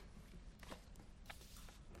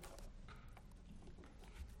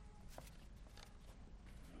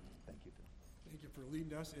for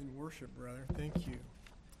leading us in worship, brother. Thank you.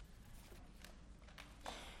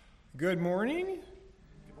 Good morning.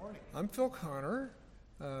 Good morning. I'm Phil Connor,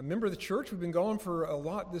 member of the church. We've been gone for a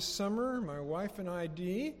lot this summer. My wife and I,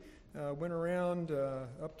 Dee, went around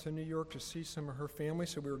up to New York to see some of her family,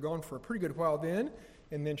 so we were gone for a pretty good while then.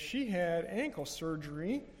 And then she had ankle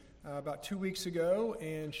surgery about 2 weeks ago,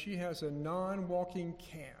 and she has a non-walking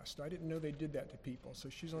cast. I didn't know they did that to people. So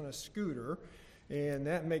she's on a scooter, and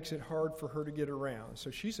that makes it hard for her to get around.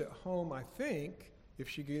 So she's at home, I think, if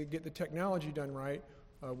she could get the technology done right,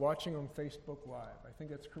 watching on Facebook Live. I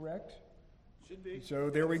think that's correct? Should be. So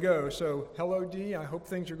there we go. So hello, Dee. I hope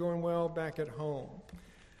things are going well back at home.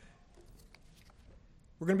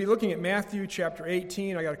 We're going to be looking at Matthew chapter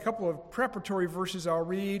 18. I got a couple of preparatory verses I'll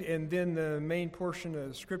read, and then the main portion of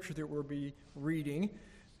the scripture that we'll be reading.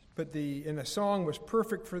 But the song was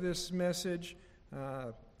perfect for this message.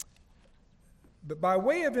 But by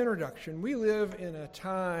way of introduction, we live in a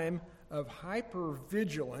time of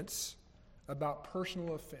hypervigilance about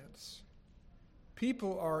personal offense.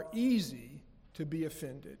 People are easy to be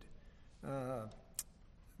offended.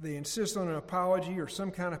 They insist on an apology or some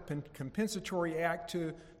kind of compensatory act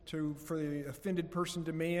for the offended person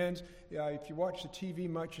demands. If you watch the TV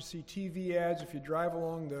much, you see TV ads. If you drive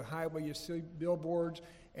along the highway, you see billboards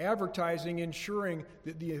advertising, ensuring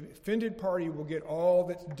that the offended party will get all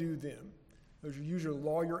that's due them. Those are usually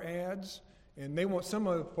lawyer ads, and they want some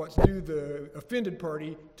of what's due the offended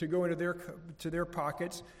party to go into their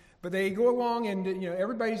pockets. But they go along, and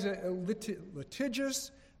everybody's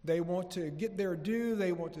litigious. They want to get their due.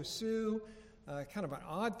 They want to sue. Kind of an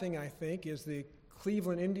odd thing, I think, is the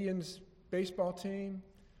Cleveland Indians baseball team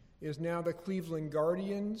is now the Cleveland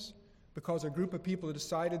Guardians because a group of people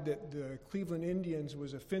decided that the Cleveland Indians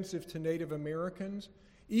was offensive to Native Americans,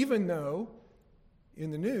 even though in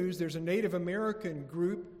the news there's a Native American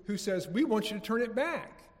group who says, we want you to turn it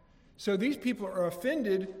back. So these people are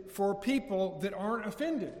offended for people that aren't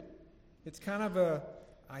offended. It's kind of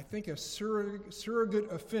I think a surrogate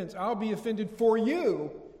offense. I'll be offended for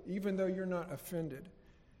you, even though you're not offended.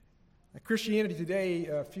 Christianity Today,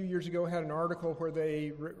 a few years ago, had an article where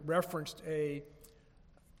they referenced a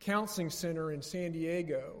counseling center in San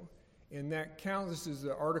Diego. And this is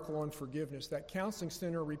the article on forgiveness. That counseling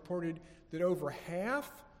center reported that over half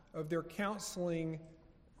of their counseling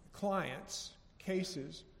clients'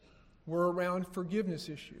 cases were around forgiveness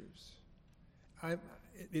issues.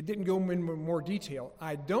 It didn't go into more detail.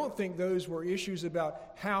 I don't think those were issues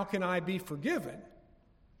about how can I be forgiven.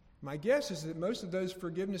 My guess is that most of those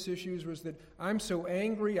forgiveness issues was that I'm so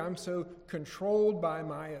angry, I'm so controlled by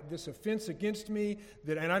this offense against me,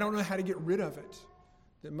 and I don't know how to get rid of it.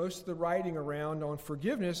 That most of the writing around on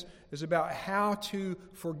forgiveness is about how to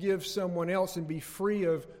forgive someone else and be free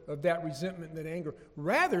of that resentment and that anger,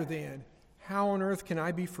 rather than how on earth can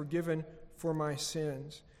I be forgiven for my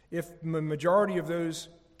sins. If the majority of those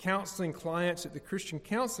counseling clients at the Christian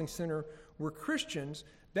Counseling Center were Christians,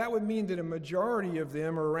 that would mean that a majority of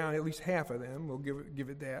them, or around at least half of them, we'll give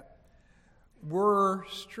it that, were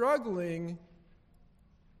struggling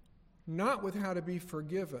not with how to be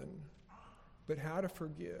forgiven, but how to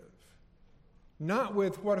forgive. Not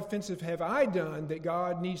with what offensive have I done that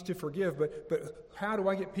God needs to forgive, but how do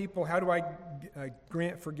I get people, how do I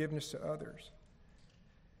grant forgiveness to others?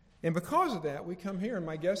 And because of that, we come here, and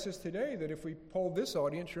my guess is today that if we polled this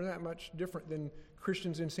audience, you're not much different than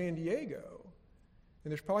Christians in San Diego.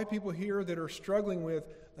 And there's probably people here that are struggling with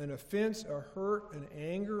an offense, a hurt, an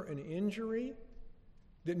anger, an injury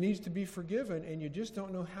that needs to be forgiven, and you just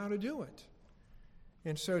don't know how to do it.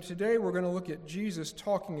 And so today we're going to look at Jesus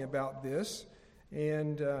talking about this.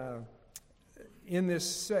 And in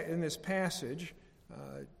this passage,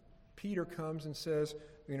 Peter comes and says,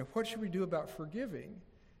 what should we do about forgiving?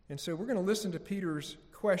 And so we're going to listen to Peter's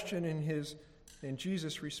question and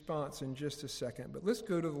Jesus' response in just a second. But let's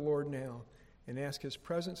go to the Lord now and ask his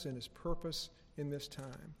presence and his purpose in this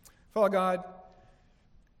time. Father God,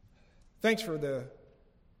 thanks for the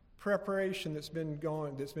preparation that's been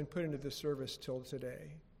put into this service till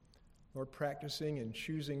today. Lord, practicing and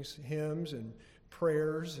choosing hymns and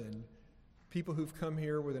prayers and people who've come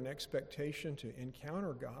here with an expectation to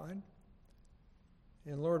encounter God.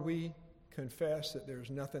 And Lord, we confess that there's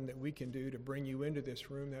nothing that we can do to bring you into this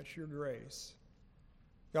room. That's your grace.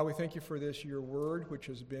 God, we thank you for this, your word, which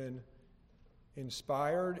has been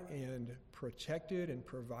inspired and protected and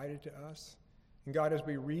provided to us. And God, as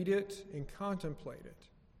we read it and contemplate it,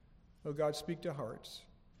 oh God, speak to hearts.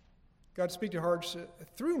 God, speak to hearts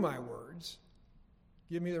through my words.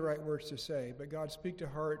 Give me the right words to say, but God, speak to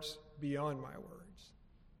hearts beyond my words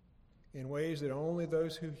in ways that only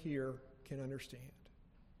those who hear can understand.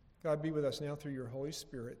 God, be with us now through your Holy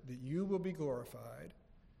Spirit, that you will be glorified,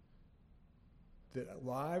 that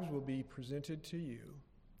lives will be presented to you,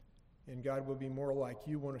 and God will be more like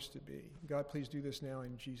you want us to be. God, please do this now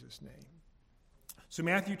in Jesus' name. So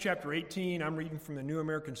Matthew chapter 18, I'm reading from the New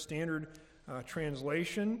American Standard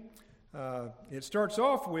Translation. It starts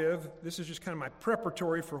off with, this is just kind of my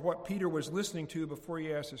preparatory for what Peter was listening to before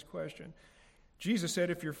he asked this question. Jesus said,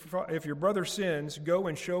 if your brother sins, go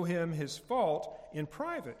and show him his fault in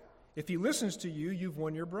private. If he listens to you, you've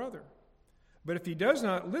won your brother. But if he does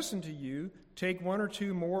not listen to you, take one or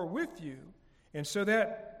two more with you, and so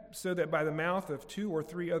that by the mouth of 2 or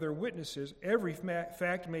 3 other witnesses, every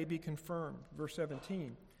fact may be confirmed. Verse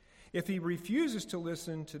 17. If he refuses to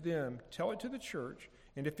listen to them, tell it to the church.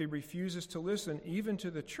 And if he refuses to listen even to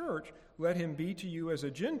the church, let him be to you as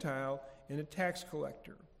a Gentile and a tax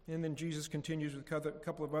collector. And then Jesus continues with a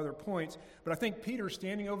couple of other points. But I think Peter's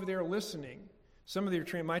standing over there listening. Some of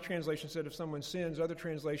my translation said if someone sins. Other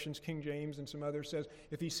translations, King James and some others, says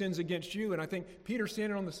if he sins against you. And I think Peter's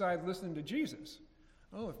standing on the side listening to Jesus.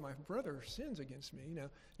 Oh, if my brother sins against me.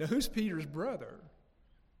 Now who's Peter's brother?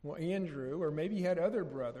 Well, Andrew, or maybe he had other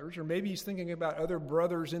brothers, or maybe he's thinking about other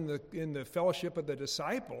brothers in the fellowship of the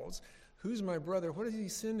disciples. Who's my brother? What has he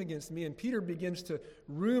sinned against me? And Peter begins to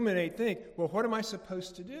ruminate, think, well, what am I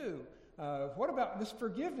supposed to do? What about this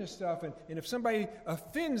forgiveness stuff? And if somebody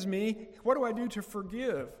offends me, what do I do to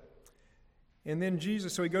forgive? And then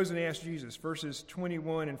Jesus, so he goes and asks Jesus, verses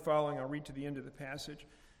 21 and following, I'll read to the end of the passage.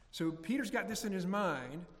 So Peter's got this in his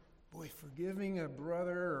mind. Boy, forgiving a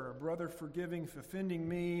brother, or a brother offending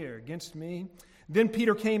me or against me. Then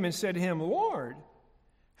Peter came and said to him, Lord,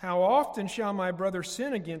 how often shall my brother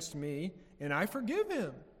sin against me, and I forgive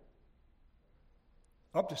him?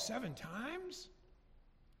 Up to 7 times?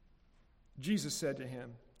 Jesus said to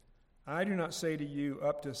him, I do not say to you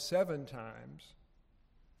up to 7 times,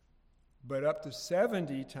 but up to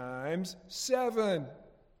 70 times 7.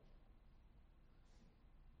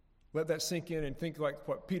 Let that sink in and think like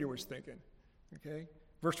what Peter was thinking. Okay?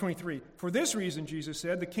 Verse 23, for this reason, Jesus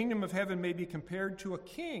said, the kingdom of heaven may be compared to a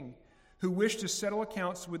king who wished to settle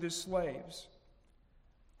accounts with his slaves.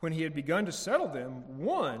 When he had begun to settle them,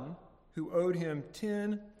 one who owed him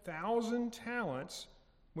 10,000 talents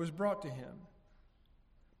was brought to him.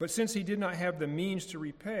 But since he did not have the means to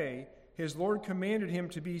repay, his Lord commanded him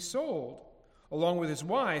to be sold, along with his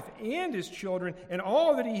wife and his children and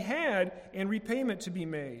all that he had, and repayment to be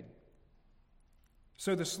made.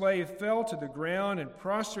 So the slave fell to the ground and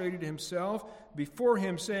prostrated himself before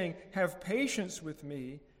him, saying, have patience with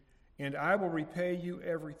me, and I will repay you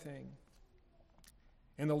everything.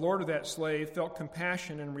 And the Lord of that slave felt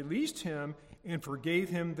compassion and released him and forgave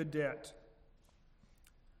him the debt.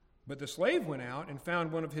 But the slave went out and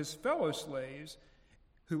found one of his fellow slaves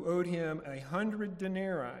who owed him 100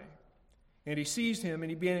 denarii. And he seized him and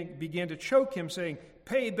he began to choke him, saying,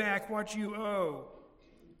 pay back what you owe.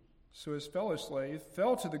 So his fellow slave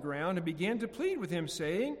fell to the ground and began to plead with him,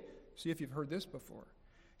 saying, see if you've heard this before,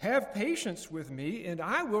 have patience with me, and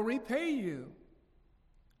I will repay you.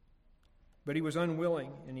 But he was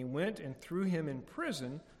unwilling, and he went and threw him in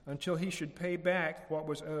prison until he should pay back what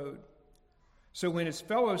was owed. So when his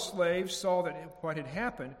fellow slaves saw that what had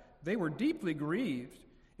happened, they were deeply grieved,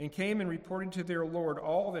 and came and reported to their Lord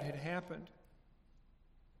all that had happened.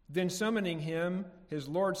 Then summoning him, his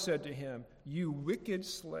Lord said to him, you wicked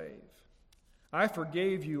slave, I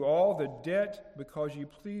forgave you all the debt because you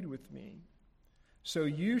plead with me. So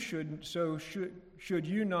should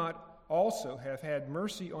you not also have had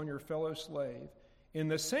mercy on your fellow slave in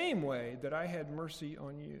the same way that I had mercy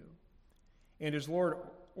on you? And his Lord,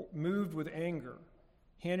 moved with anger,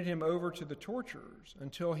 handed him over to the torturers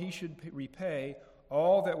until he should repay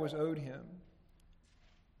all that was owed him.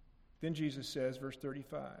 Then Jesus says, verse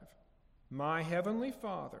 35, my heavenly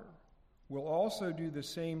Father will also do the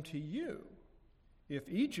same to you if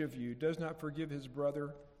each of you does not forgive his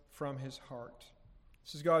brother from his heart.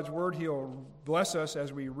 This is God's word. He'll bless us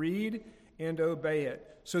as we read and obey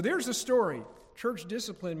it. So there's the story. Church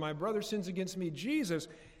discipline, my brother sins against me. Jesus,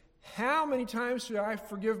 how many times should I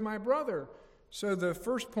forgive my brother? So the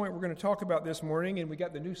first point we're going to talk about this morning, and we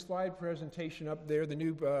got the new slide presentation up there, the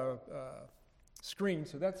new screen,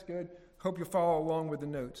 so that's good. Hope you'll follow along with the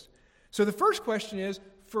notes. So the first question is,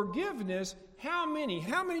 forgiveness, how many?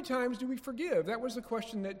 How many times do we forgive? That was the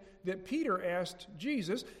question that Peter asked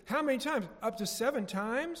Jesus. How many times? Up to 7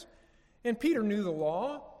 times? And Peter knew the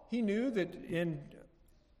law. He knew that in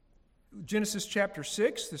Genesis chapter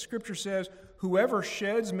 6, the scripture says, whoever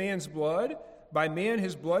sheds man's blood, by man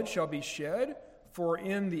his blood shall be shed, for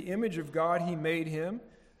in the image of God he made him.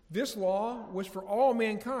 This law was for all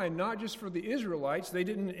mankind, not just for the Israelites. They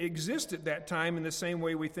didn't exist at that time in the same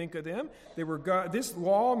way we think of them. This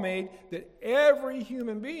law made that every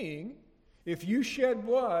human being, if you shed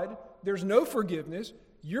blood, there's no forgiveness,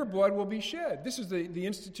 your blood will be shed. This is the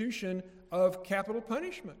institution of capital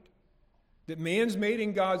punishment. That man's made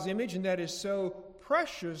in God's image, and that is so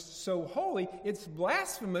precious, so holy, it's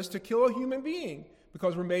blasphemous to kill a human being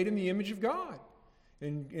because we're made in the image of God.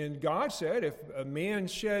 And God said, if a man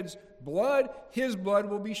sheds blood, his blood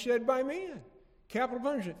will be shed by man. Capital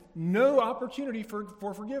punishment. No opportunity for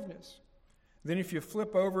forgiveness. Then if you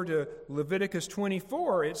flip over to Leviticus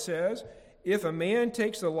 24, it says, if a man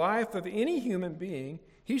takes the life of any human being,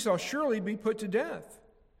 he shall surely be put to death.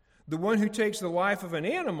 The one who takes the life of an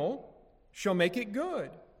animal shall make it good.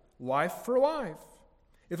 Life for life.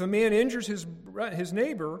 If a man injures his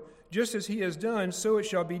neighbor, just as he has done, so it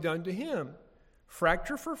shall be done to him.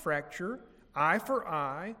 Fracture for fracture, eye for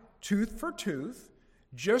eye, tooth for tooth.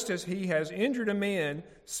 Just as he has injured a man,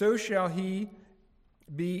 so shall he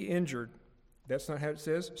be injured. That's not how it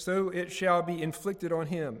says. So it shall be inflicted on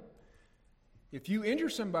him. If you injure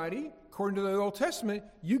somebody, according to the Old Testament,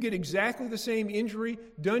 you get exactly the same injury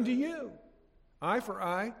done to you. Eye for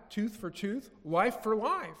eye, tooth for tooth, life for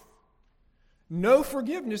life. No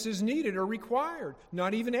forgiveness is needed or required,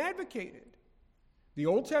 not even advocated. The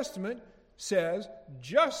Old Testament says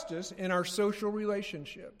justice in our social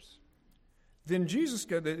relationships. Then Jesus,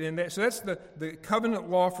 so that's the covenant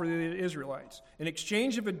law for the Israelites. In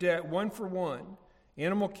exchange of a debt, one for one,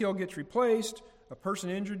 animal kill gets replaced, a person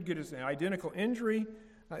injured gets an identical injury.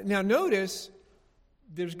 Now notice,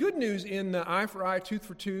 there's good news in the eye for eye, tooth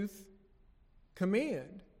for tooth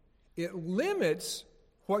command. It limits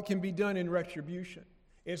what can be done in retribution.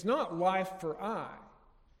 It's not life for eye.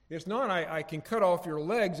 It's not I can cut off your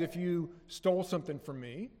legs if you stole something from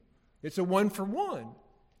me. It's a one for one.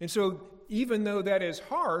 And so even though that is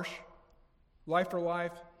harsh, life for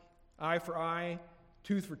life, eye for eye,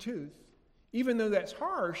 tooth for tooth, even though that's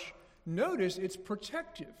harsh, notice it's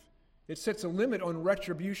protective. It sets a limit on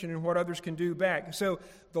retribution and what others can do back. So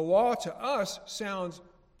the law to us sounds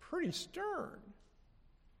pretty stern,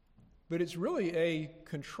 but it's really a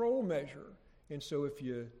control measure. And so if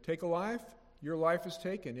you take a life, your life is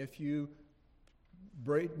taken. If you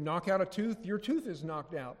knock out a tooth, your tooth is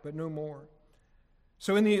knocked out, but no more.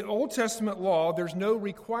 So in the Old Testament law, there's no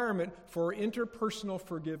requirement for interpersonal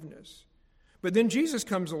forgiveness. But then Jesus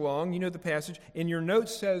comes along, you know the passage, and your note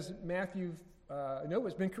says Matthew, no,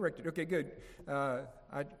 it's been corrected. Okay, good.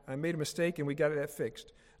 I made a mistake and we got that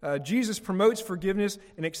fixed. Jesus promotes forgiveness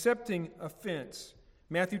and accepting offense.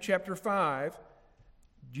 Matthew chapter 5,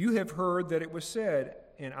 you have heard that it was said,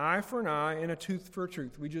 an eye for an eye and a tooth for a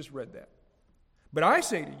tooth. We just read that. But I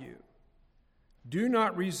say to you, do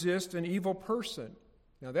not resist an evil person.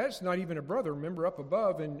 Now that's not even a brother. Remember up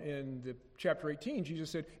above in the chapter 18,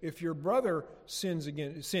 Jesus said, if your brother sins.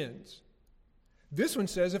 This one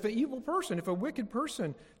says, if a wicked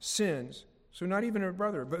person sins, so not even a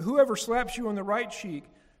brother, but whoever slaps you on the right cheek,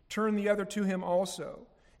 turn the other to him also.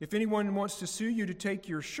 If anyone wants to sue you to take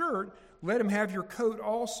your shirt, let him have your coat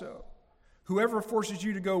also. Whoever forces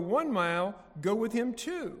you to go 1 mile, go with him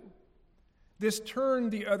 2. This turn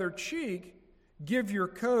the other cheek, give your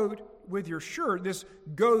coat with your shirt, this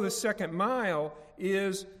go the second mile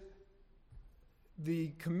is the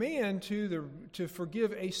command to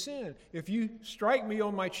forgive a sin. If you strike me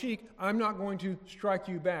on my cheek, I'm not going to strike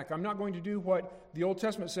you back. I'm not going to do what the Old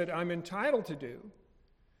Testament said I'm entitled to do.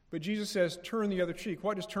 But Jesus says, turn the other cheek.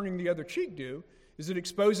 What does turning the other cheek do? Is it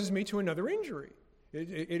exposes me to another injury.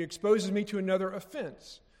 It exposes me to another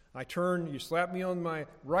offense. You slap me on my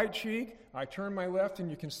right cheek, I turn my left, and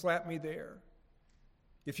you can slap me there.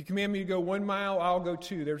 If you command me to go 1 mile, I'll go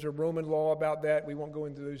 2. There's a Roman law about that. We won't go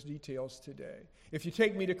into those details today. If you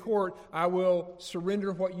take me to court, I will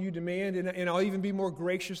surrender what you demand, and I'll even be more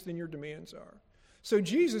gracious than your demands are. So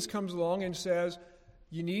Jesus comes along and says,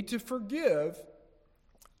 you need to forgive.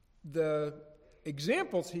 The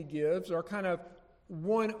examples he gives are kind of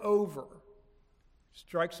one over.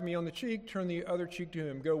 Strikes me on the cheek, turn the other cheek to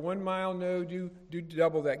him. Go 1 mile, no, do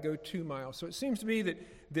double that, go 2 miles. So it seems to me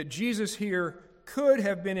that Jesus here could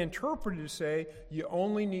have been interpreted to say you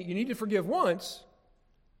need to forgive once,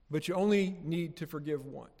 but you only need to forgive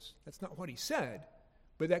once. That's not what he said,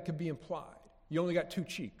 but that could be implied. You only got 2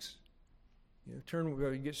 cheeks.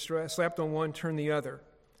 You get slapped on one, turn the other.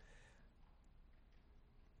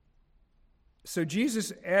 So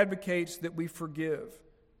Jesus advocates that we forgive.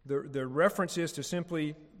 The reference is to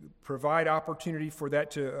simply provide opportunity for that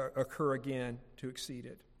to occur again, to exceed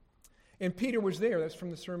it. And Peter was there. That's from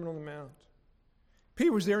the Sermon on the Mount.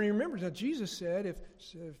 Peter was there and he remembers. Now, Jesus said, if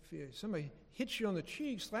somebody hits you on the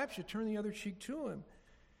cheek, slaps you, turn the other cheek to him.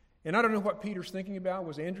 And I don't know what Peter's thinking about.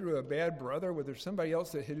 Was Andrew a bad brother? Was there somebody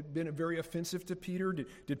else that had been very offensive to Peter?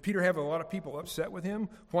 Did Peter have a lot of people upset with him?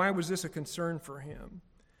 Why was this a concern for him?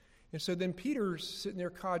 And so then Peter's sitting there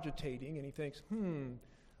cogitating, and he thinks,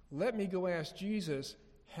 let me go ask Jesus,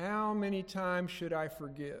 how many times should I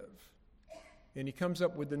forgive? And he comes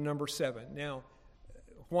up with the number 7. Now,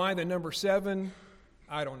 why the number 7?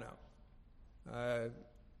 I don't know.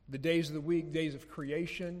 The days of the week, days of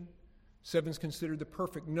creation. 7 is considered the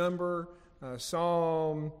perfect number.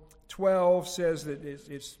 Psalm 12 says that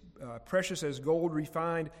it's precious as gold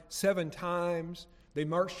refined 7 times. They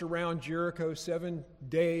marched around Jericho 7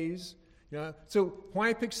 days. So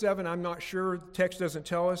why pick 7, I'm not sure. The text doesn't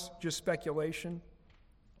tell us, just speculation.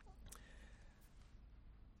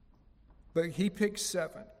 But he picks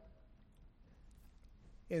 7.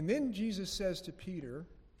 And then Jesus says to Peter,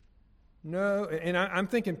 no, and I'm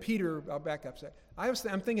thinking Peter, I'll back up a sec.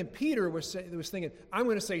 I'm thinking Peter was thinking, I'm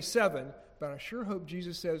going to say 7, but I sure hope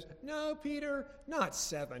Jesus says, no, Peter, not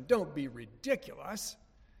 7. Don't be ridiculous.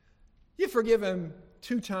 You forgive him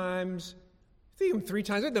 2 times, forgive him 3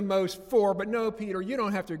 times, at the most 4, but no, Peter, you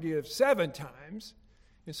don't have to give 7 times.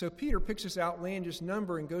 And so Peter picks this outlandish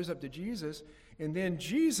number and goes up to Jesus, and then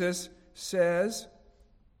Jesus says,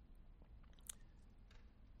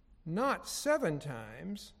 not 7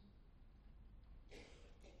 times,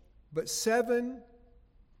 but 7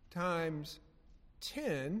 times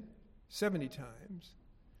 10, 70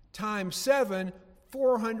 times 7,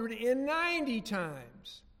 490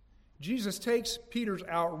 times. Jesus takes Peter's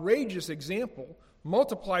outrageous example,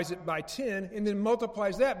 multiplies it by 10, and then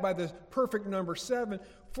multiplies that by the perfect number 7,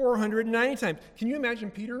 490 times. Can you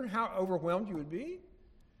imagine, Peter, how overwhelmed you would be?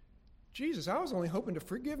 Jesus, I was only hoping to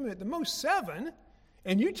forgive him at the most 7,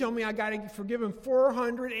 and you tell me I got to forgive him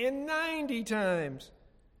 490 times.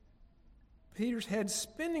 Peter's head's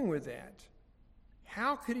spinning with that.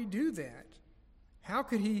 How could he do that? How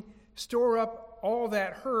could he store up all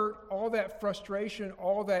that hurt, all that frustration,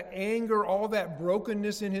 all that anger, all that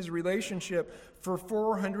brokenness in his relationship for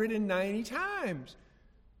 490 times?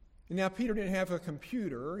 And now Peter didn't have a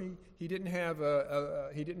computer. He didn't have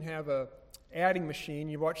a adding machine.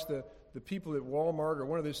 You watch the people at Walmart or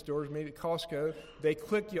one of those stores, maybe at Costco, they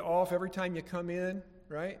click you off every time you come in,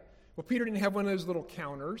 right? Well, Peter didn't have one of those little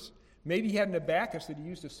counters. Maybe he had an abacus that he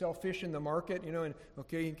used to sell fish in the market, and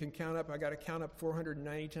okay, he can count up, I got to count up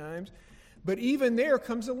 490 times. But even there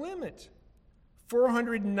comes a limit,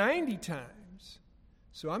 490 times.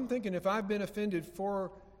 So I'm thinking if I've been offended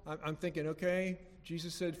I'm thinking, okay,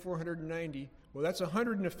 Jesus said 490. Well, that's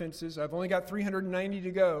 100 offenses. I've only got 390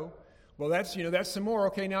 to go. Well, that's some more.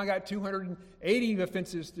 Okay, now I got 280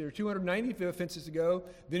 offenses, or 290 offenses to go.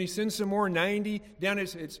 Then he sends some more, 90. Down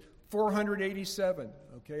it's 487.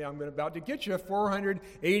 Okay, I'm about to get you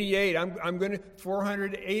 488. I'm going to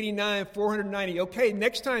 489, 490. Okay,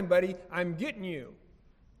 next time, buddy, I'm getting you.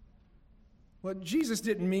 Well, Jesus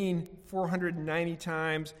didn't mean 490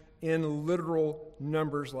 times in literal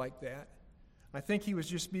numbers like that. I think he was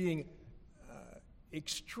just being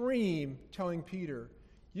extreme, telling Peter,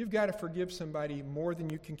 you've got to forgive somebody more than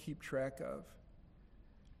you can keep track of.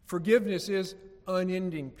 Forgiveness is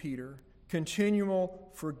unending, Peter. Continual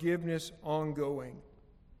forgiveness ongoing.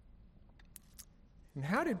 And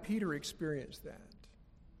how did Peter experience that?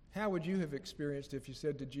 How would you have experienced if you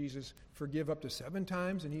said to Jesus, forgive up to 7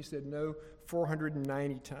 times, and he said no,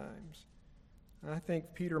 490 times? I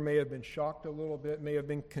think Peter may have been shocked a little bit, may have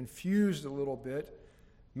been confused a little bit,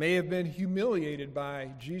 may have been humiliated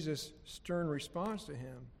by Jesus' stern response to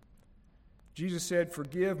him. Jesus said,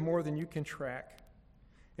 forgive more than you can track.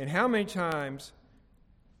 And how many times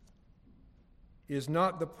is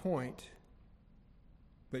not the point,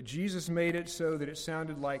 but Jesus made it so that it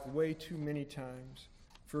sounded like way too many times.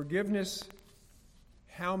 Forgiveness,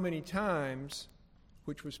 how many times,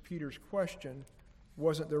 which was Peter's question,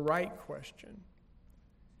 wasn't the right question.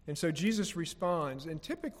 And so Jesus responds, and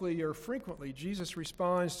typically or frequently, Jesus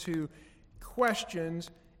responds to questions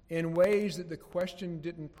in ways that the question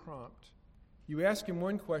didn't prompt. You ask him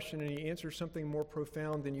one question and he answers something more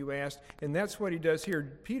profound than you asked, and that's what he does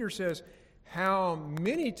here. Peter says, how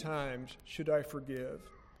many times should I forgive?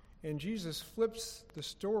 And Jesus flips the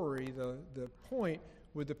story, the point,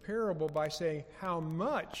 with the parable by saying, how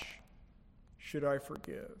much should I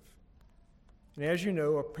forgive? And as you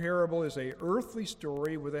know, a parable is an earthly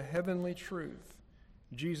story with a heavenly truth.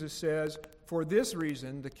 Jesus says, for this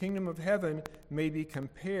reason, the kingdom of heaven may be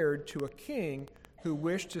compared to a king who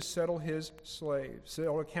wished to settle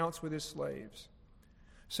accounts with his slaves.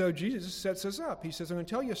 So Jesus sets us up. He says, I'm going to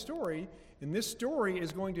tell you a story, And this story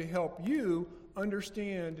is going to help you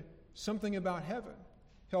understand something about heaven,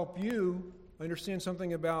 help you understand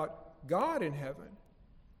something about God in heaven,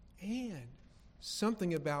 and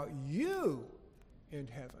something about you in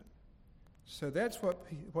heaven. So that's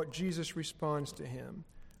what Jesus responds to him.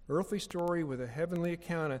 Earthly story with a heavenly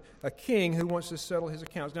account, a king who wants to settle his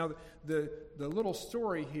accounts. Now, the little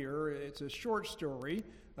story here, it's a short story.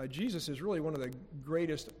 Jesus is really one of the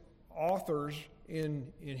greatest authors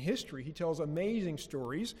in history. He tells amazing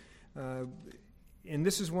stories, and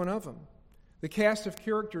this is one of them. The cast of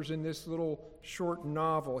characters in this little short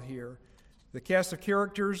novel here. The cast of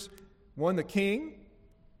characters, one, the king,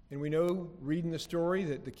 and we know, reading the story,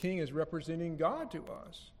 that the king is representing God to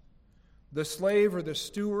us. The slave or the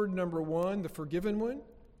steward, number one, the forgiven one,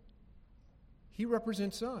 he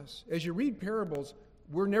represents us. As you read parables,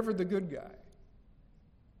 we're never the good guy.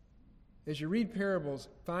 As you read parables,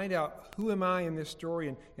 find out who am I in this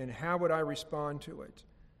story and how would I respond to it.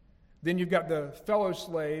 Then you've got the fellow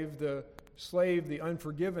slave, the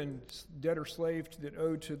unforgiven debtor slave that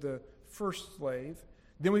owed to the first slave.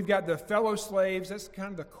 Then we've got the fellow slaves. That's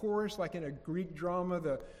kind of the chorus, like in a Greek drama,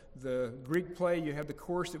 the Greek play, you have the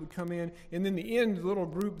chorus that would come in. And then the end little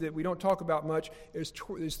group that we don't talk about much is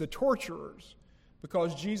the torturers.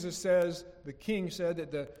 Because Jesus says, the king said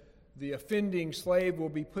that the offending slave will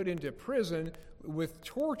be put into prison with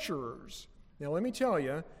torturers. Now let me tell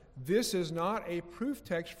you, this is not a proof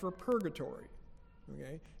text for purgatory.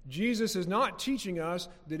 Okay? Jesus is not teaching us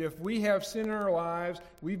that if we have sin in our lives,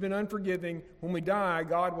 we've been unforgiving, when we die,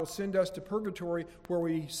 God will send us to purgatory where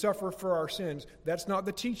we suffer for our sins. That's not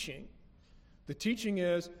the teaching. The teaching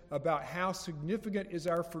is about how significant is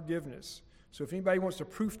our forgiveness. So if anybody wants to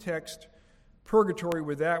proof text purgatory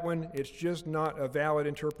with that one, it's just not a valid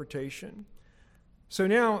interpretation. So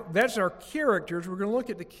now, that's our characters. We're going to look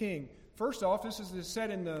at the king. First off, this is set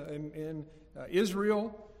in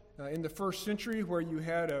Israel, in the first century, where you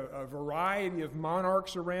had a variety of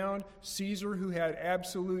monarchs around. Caesar, who had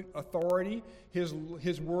absolute authority, his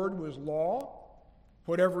word was law.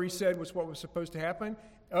 Whatever he said was what was supposed to happen.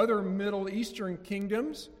 Other Middle Eastern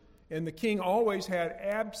kingdoms, and the king always had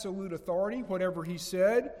absolute authority. Whatever he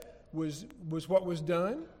said was what was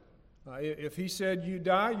done. If he said you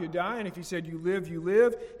die, you die, and if he said you live, you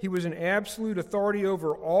live. He was an absolute authority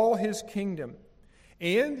over all his kingdom.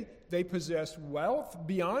 And they possessed wealth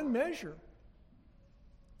beyond measure.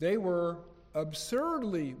 They were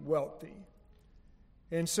absurdly wealthy.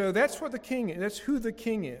 And so that's who the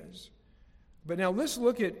king is. But now let's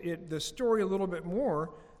look at the story a little bit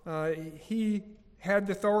more. He had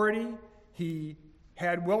authority, he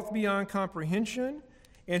had wealth beyond comprehension,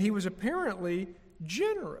 and he was apparently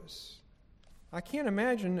generous. I can't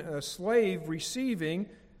imagine a slave receiving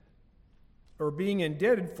or being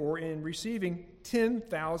indebted for and receiving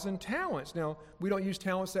 10,000 talents. Now, we don't use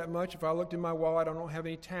talents that much. If I looked in my wallet, I don't have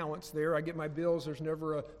any talents there. I get my bills. There's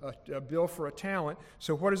never a bill for a talent.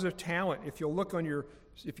 So what is a talent? If you'll look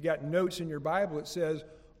if you got notes in your Bible, it says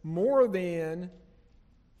more than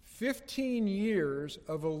 15 years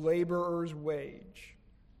of a laborer's wage.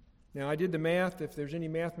 Now, I did the math. If there's any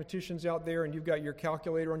mathematicians out there and you've got your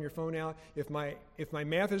calculator on your phone out, if my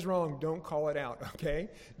math is wrong, don't call it out, okay?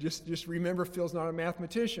 Just remember, Phil's not a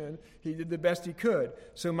mathematician. He did the best he could.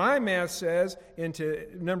 So my math says,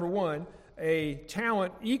 number one, a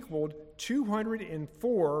talent equaled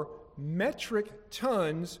 204 metric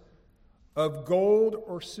tons of gold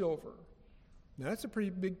or silver. Now, that's a pretty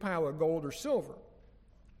big pile of gold or silver.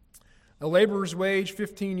 A laborer's wage,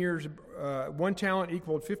 15 years, one talent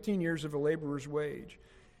equaled 15 years of a laborer's wage.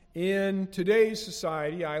 In today's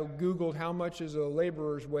society, I Googled how much is a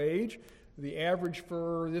laborer's wage. The average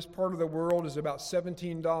for this part of the world is about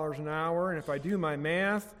 $17 an hour. And if I do my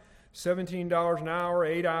math, $17 an hour,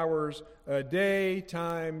 8 hours a day,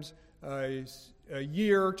 times a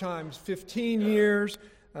year, times 15 years,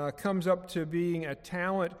 comes up to being a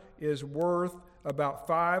talent is worth about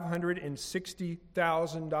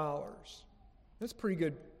 $560,000. That's pretty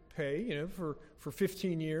good pay, for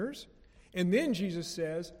 15 years. And then Jesus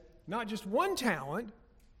says, not just one talent,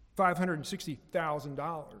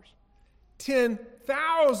 $560,000,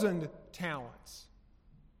 10,000 talents.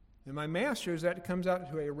 And my math shows that it comes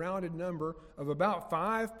out to a rounded number of about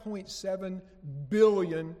 $5.7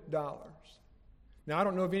 billion. Now, I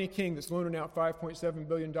don't know of any king that's loaning out $5.7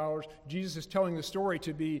 billion. Jesus is telling the story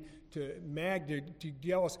to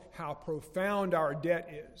tell us how profound our debt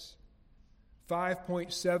is.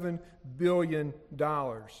 $5.7 billion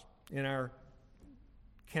in our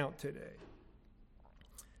count today.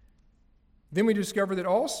 Then we discover that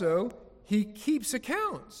also he keeps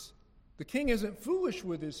accounts. The king isn't foolish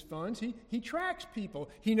with his funds. He tracks people.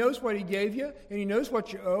 He knows what he gave you, and he knows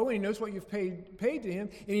what you owe, and he knows what you've paid to him,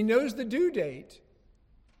 and he knows the due date.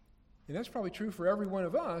 And that's probably true for every one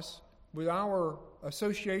of us with our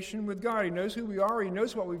association with God. He knows who we are, he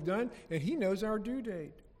knows what we've done, and he knows our due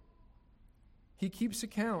date. He keeps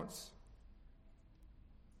accounts.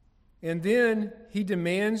 And then he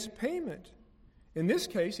demands payment. In this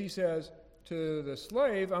case, he says to the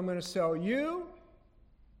slave, I'm going to sell you,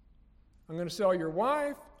 I'm going to sell your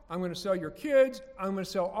wife, I'm going to sell your kids, I'm going to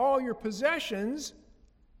sell all your possessions.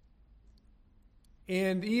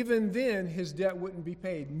 And even then, his debt wouldn't be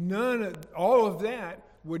paid. All of that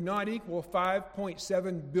would not equal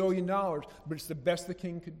 $5.7 billion, but it's the best the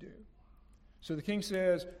king could do. So the king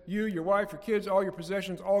says, you, your wife, your kids, all your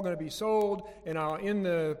possessions, all going to be sold, and I'll end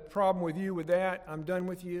the problem with you with that. I'm done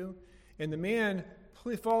with you. And the man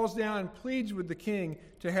falls down and pleads with the king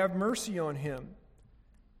to have mercy on him.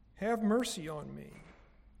 Have mercy on me.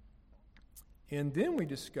 And then we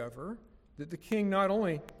discover that the king not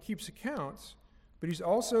only keeps accounts, but he's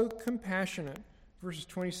also compassionate. Verses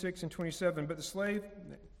 26 and 27. But the slave,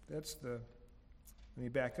 let me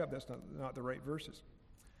back up, that's not the right verses.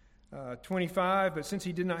 25, but since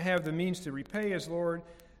he did not have the means to repay his lord,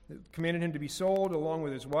 commanded him to be sold along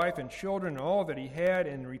with his wife and children and all that he had,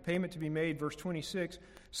 and repayment to be made. Verse 26,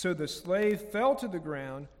 so the slave fell to the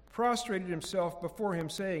ground, prostrated himself before him,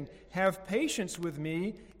 saying, have patience with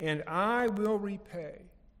me, and I will repay.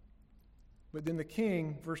 But then the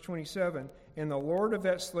king, verse 27, and the lord of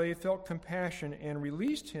that slave felt compassion and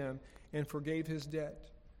released him and forgave his debt.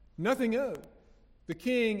 Nothing owed. The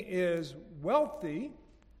king is wealthy.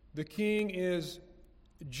 The king is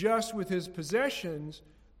just with his possessions,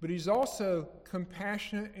 but he's also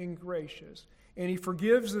compassionate and gracious. And he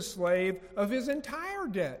forgives the slave of his entire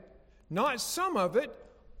debt. Not some of it,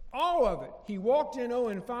 all of it. He walked in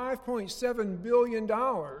owing $5.7 billion.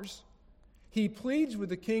 He pleads with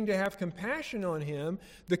the king to have compassion on him.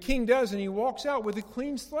 The king does, and he walks out with a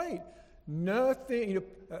clean slate. Nothing,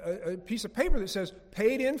 a piece of paper that says,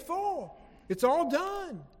 paid in full. It's all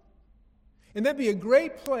done. And that'd be a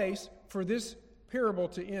great place for this parable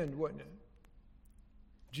to end, wouldn't it?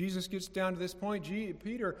 Jesus gets down to this point.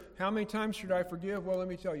 Peter, how many times should I forgive? Well, let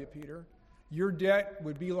me tell you, Peter. Your debt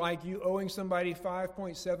would be like you owing somebody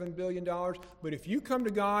 $5.7 billion. But if you come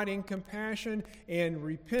to God in compassion and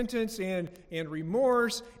repentance and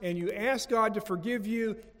remorse, and you ask God to forgive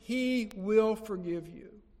you, He will forgive you.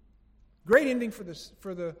 Great ending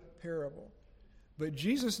for the parable. But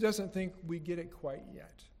Jesus doesn't think we get it quite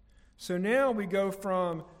yet. So now we go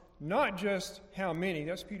from not just how many,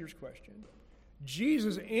 that's Peter's question.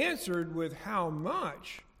 Jesus answered with how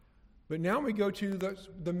much. But now we go to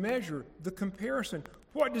the measure, the comparison.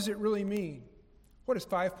 What does it really mean? What does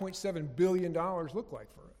 $5.7 billion look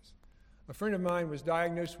like for us? A friend of mine was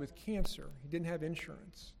diagnosed with cancer. He didn't have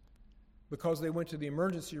insurance. Because they went to the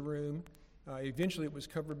emergency room, eventually it was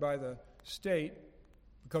covered by the state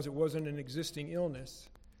because it wasn't an existing illness.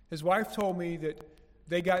 His wife told me that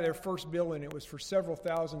they got their first bill and it was for several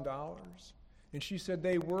 $1,000s. And she said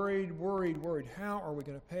they worried. How are we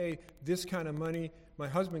going to pay this kind of money? My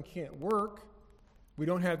husband can't work. We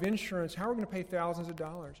don't have insurance. How are we going to pay thousands of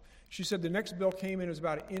dollars? She said the next bill came in, it was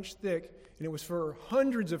about an inch thick, and it was for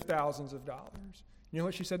hundreds of thousands of dollars. You know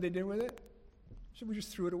what she said they did with it? She said, we just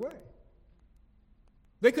threw it away.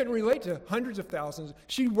 They couldn't relate to hundreds of thousands.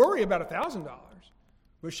 She'd worry about $1,000,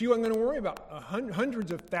 but she wasn't going to worry about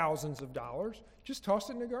hundreds of thousands of dollars. Just tossed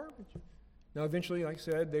it in the garbage. Now, eventually, like I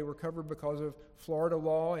said, they were covered because of Florida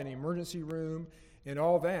law and emergency room and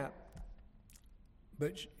all that.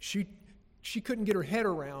 But she couldn't get her head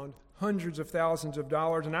around hundreds of thousands of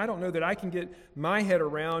dollars, and I don't know that I can get my head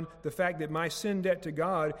around the fact that my sin debt to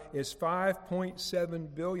God is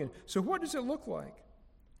 $5.7 billion. So what does it look like?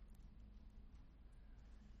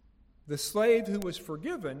 The slave who was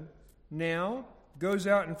forgiven now goes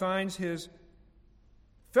out and finds his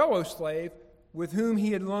fellow slave with whom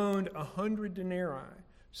he had loaned 100 denarii.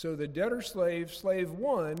 So the debtor slave, slave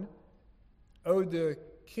 1, owed the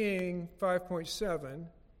king $5.7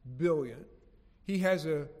 billion. He has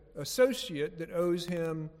an associate that owes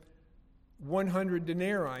him 100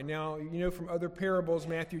 denarii. Now, you know from other parables,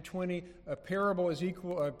 Matthew 20, a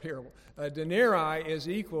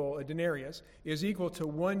denarius is equal to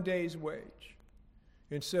 1 day's wage.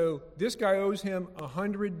 And so this guy owes him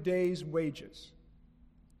 100 days' wages.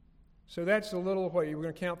 So that's a little, we're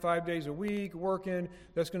going to count 5 days a week working.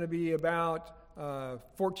 That's going to be about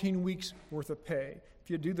 14 weeks worth of pay. If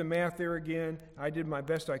you do the math there again, I did my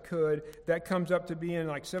best I could. That comes up to being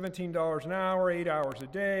like $17 an hour, 8 hours a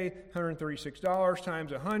day, $136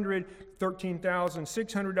 times 100,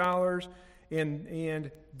 $13,600.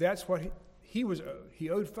 And that's what he was owed. He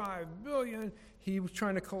owed $5 billion. He was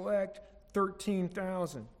trying to collect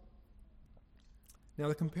 $13,000. Now,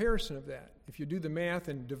 the comparison of that, if you do the math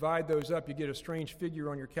and divide those up, you get a strange figure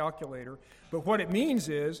on your calculator. But what it means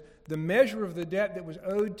is the measure of the debt that was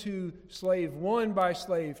owed to slave 1 by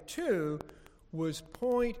slave 2 was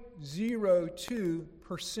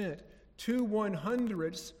 0.02%.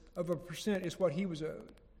 0.02% is what he was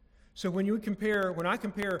owed. So when I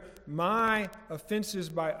compare my offenses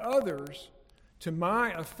by others to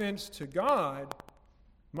my offense to God,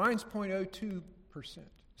 mine's 0.02%.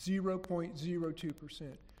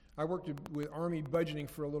 0.02%. I worked with Army budgeting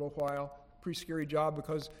for a little while. Pretty scary job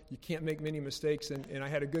because you can't make many mistakes, and I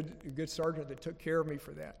had a good sergeant that took care of me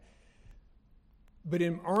for that. But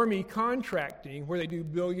in Army contracting, where they do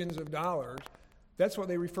billions of dollars, that's what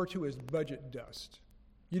they refer to as budget dust.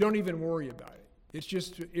 You don't even worry about it. It's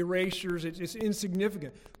just erasures. It's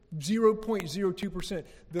insignificant. 0.02%.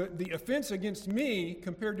 The offense against me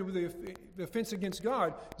compared to the offense against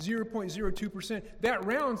God, 0.02%. That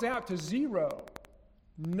rounds out to zero.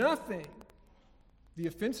 Nothing. The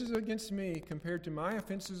offenses against me compared to my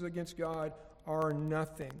offenses against God are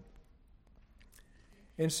nothing.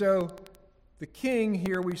 And so the king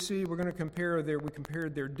here we see, we compared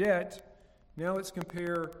their debt. Now let's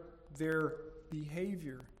compare their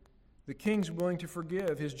behavior. The king's willing to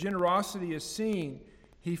forgive. His generosity is seen.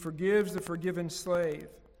 He forgives the forgiven slave.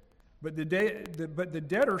 But the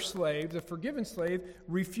debtor slave, the forgiven slave,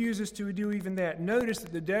 refuses to do even that. Notice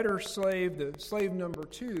that the debtor slave, the slave number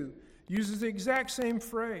 2, uses the exact same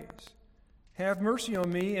phrase. Have mercy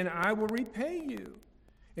on me and I will repay you.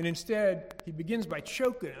 And instead, he begins by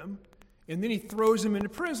choking him, and then he throws him into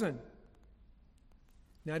prison.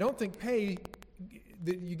 Now, I don't think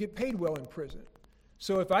that you get paid well in prison.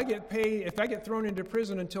 So if I get thrown into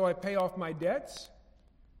prison until I pay off my debts,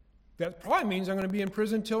 that probably means I'm going to be in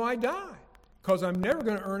prison until I die, because I'm never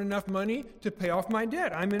going to earn enough money to pay off my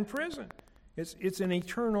debt. I'm in prison. It's an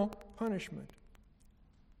eternal punishment.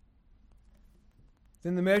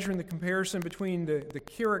 Then the measure and the comparison between the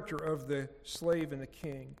character of the slave and the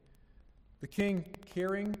king. The king,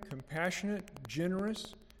 caring, compassionate,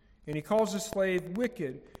 generous, and he calls the slave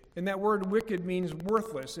wicked. And that word wicked means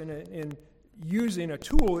worthless. In using a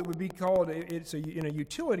tool, it would be called, in a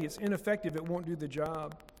utility, it's ineffective, it won't do the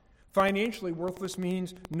job. Financially, worthless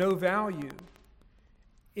means no value.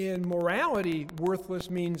 In morality, worthless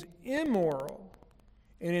means immoral.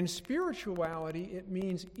 And in spirituality, it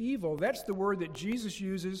means evil. That's the word that Jesus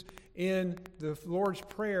uses in the Lord's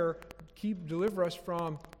Prayer, deliver us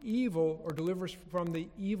from evil, or deliver us from the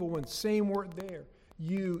evil one. Same word there.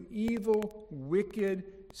 You evil, wicked,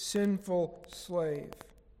 sinful slave.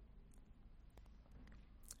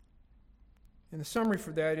 And the summary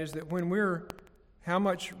for that is that how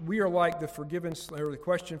much we are like the forgiven slave, or the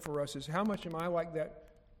question for us is, how much am I like that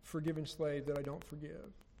forgiven slave that I don't forgive?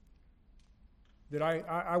 That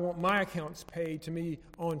I want my accounts paid to me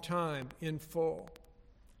on time, in full,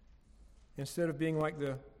 instead of being like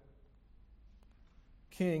the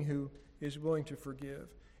king who is willing to forgive.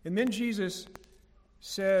 And then Jesus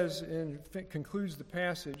says, and concludes the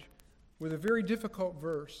passage with a very difficult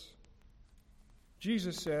verse.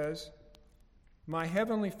 Jesus says, my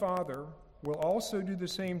heavenly Father will also do the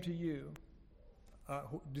same to you.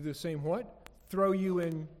 Do the same what? Throw you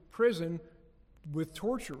in prison with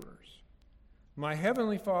torturers. My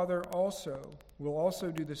heavenly Father will also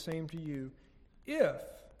do the same to you if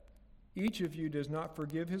each of you does not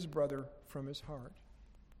forgive his brother from his heart.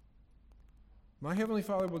 My heavenly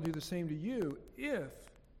Father will do the same to you if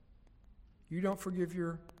you don't forgive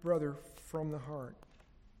your brother from the heart.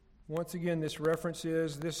 Once again, this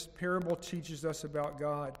parable teaches us about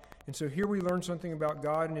God. And so here we learn something about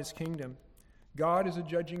God and his kingdom. God is a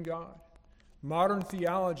judging God. Modern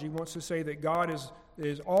theology wants to say that God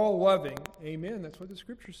is all loving. Amen. That's what the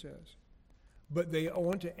scripture says. But they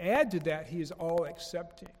want to add to that, he is all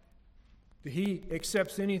accepting. That he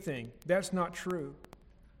accepts anything. That's not true.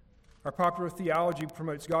 Our popular theology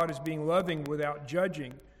promotes God as being loving without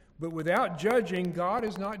judging. But without judging, God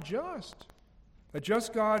is not just. A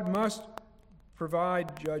just God must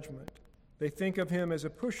provide judgment. They think of him as a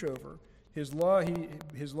pushover. His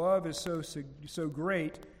love is so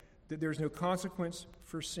great that there's no consequence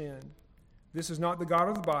for sin. This is not the God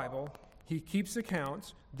of the Bible. He keeps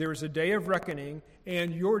accounts. There is a day of reckoning,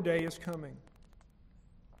 and your day is coming.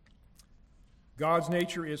 God's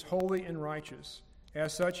nature is holy and righteous.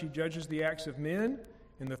 As such, he judges the acts of men,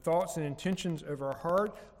 in the thoughts and intentions of our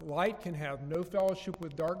heart. Light can have no fellowship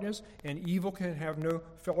with darkness, and evil can have no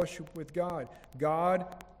fellowship with God.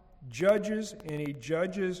 God judges, and He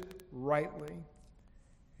judges rightly.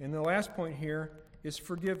 And the last point here is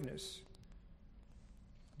forgiveness.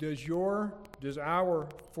 Does our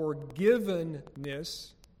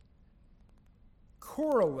forgiveness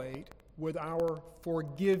correlate with our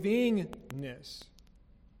forgivingness?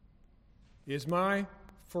 Is my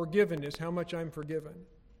forgiveness, how much I'm forgiven,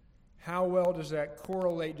 how well does that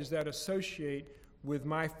correlate, does that associate with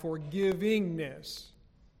my forgivingness?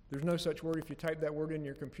 There's no such word. If you type that word in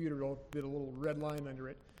your computer, it'll get a little red line under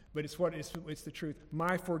it. But it's the truth.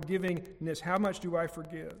 My forgivingness, how much do I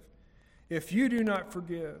forgive? If you do not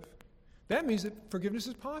forgive, that means that forgiveness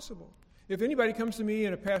is possible. If anybody comes to me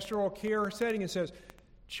in a pastoral care setting and says,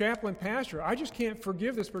 "Chaplain, pastor, I just can't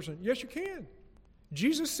forgive this person." Yes, you can.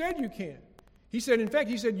 Jesus said you can. He said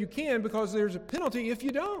you can because there's a penalty if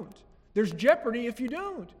you don't. There's jeopardy if you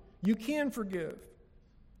don't. You can forgive.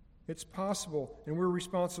 It's possible, and we're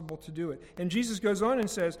responsible to do it. And Jesus goes on and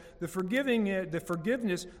says, the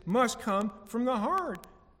forgiveness must come from the heart.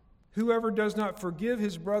 Whoever does not forgive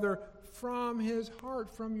his brother from his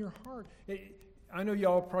heart, from your heart. I know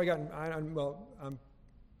y'all probably I'm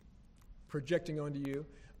projecting onto you.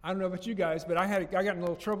 I don't know about you guys, but I got in a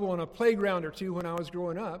little trouble on a playground or two when I was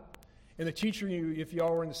growing up. And the teacher, if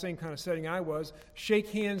y'all were in the same kind of setting I was, shake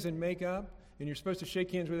hands and make up. And you're supposed to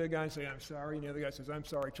shake hands with the guy and say, "I'm sorry." And the other guy says, "I'm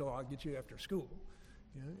sorry, till I'll get you after school."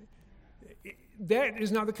 That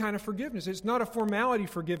is not the kind of forgiveness. It's not a formality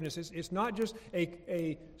forgiveness. It's not just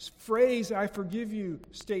a phrase, "I forgive you"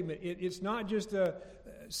 statement. It's not just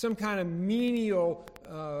some kind of menial,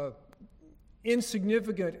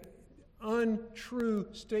 insignificant, untrue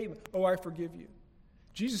statement. "Oh, I forgive you."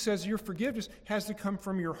 Jesus says your forgiveness has to come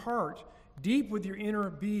from your heart, deep with your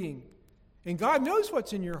inner being. And God knows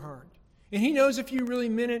what's in your heart. And He knows if you really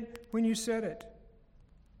meant it when you said it.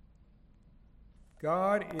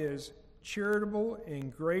 God is charitable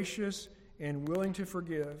and gracious and willing to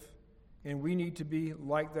forgive, and we need to be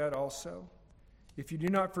like that also. If you do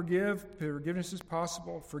not forgive, forgiveness is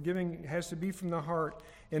possible. Forgiving has to be from the heart.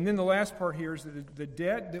 And then the last part here is that the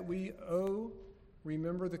debt that we owe,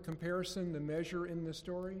 remember the comparison, the measure in the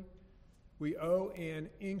story? We owe an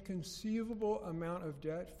inconceivable amount of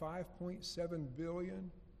debt, $5.7 billion.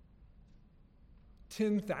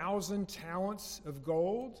 10,000 talents of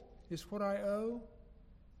gold is what I owe.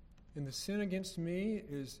 And the sin against me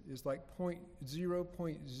is like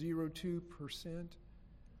 0.02%.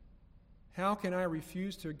 How can I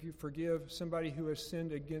refuse to forgive somebody who has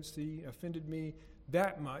sinned against thee, offended me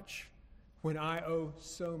that much, when I owe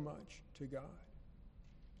so much to God?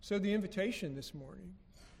 So the invitation this morning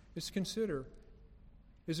is to consider,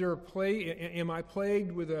 am I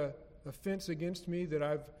plagued with an offense against me that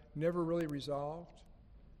I've never really resolved?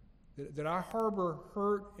 That I harbor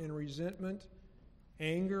hurt and resentment,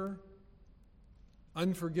 anger,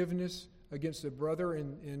 unforgiveness against a brother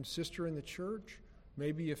and sister in the church,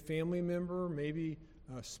 maybe a family member, maybe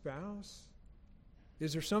a spouse?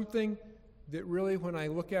 Is there something that really, when I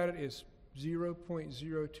look at it, is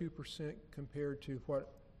 0.02% compared to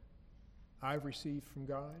what I've received from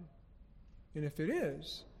God? And if it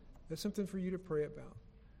is, that's something for you to pray about.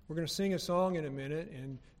 We're going to sing a song in a minute,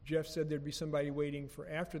 and Jeff said there'd be somebody waiting for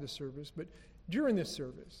after the service. But during this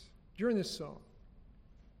service, during this song,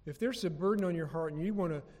 if there's a burden on your heart and you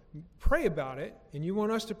want to pray about it, and you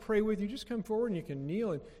want us to pray with you, just come forward and you can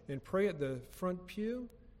kneel and pray at the front pew.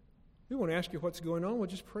 We won't ask you what's going on. We'll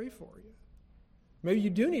just pray for you. Maybe you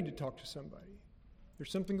do need to talk to somebody. There's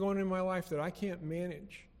something going on in my life that I can't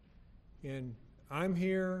manage. And I'm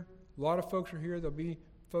here. A lot of folks are here. There'll be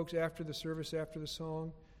folks after the service, after the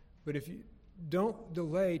song. But if you don't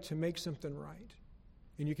delay to make something right,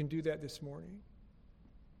 and you can do that this morning.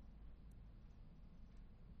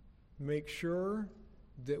 Make sure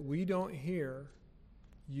that we don't hear,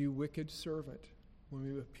 "You wicked servant," when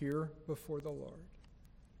we appear before the Lord.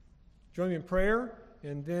 Join me in prayer,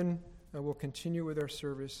 and then we'll continue with our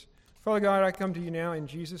service. Father God, I come to you now in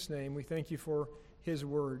Jesus' name. We thank you for His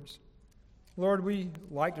words. Lord, we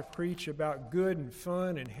like to preach about good and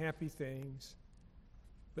fun and happy things.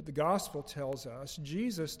 But the gospel tells us,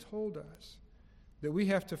 Jesus told us, that we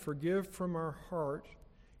have to forgive from our heart,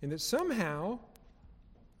 and that somehow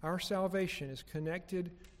our salvation is connected,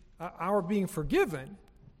 our being forgiven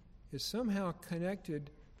is somehow connected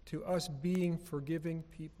to us being forgiving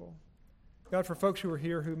people. God, for folks who are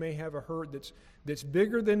here who may have a hurt that's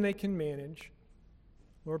bigger than they can manage,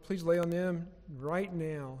 Lord, please lay on them right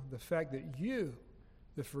now the fact that you,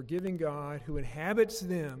 the forgiving God who inhabits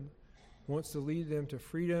them, wants to lead them to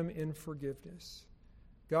freedom in forgiveness.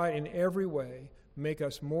 God, in every way, make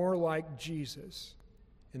us more like Jesus.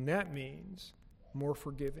 And that means more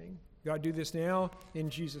forgiving. God, do this now in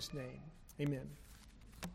Jesus' name. Amen.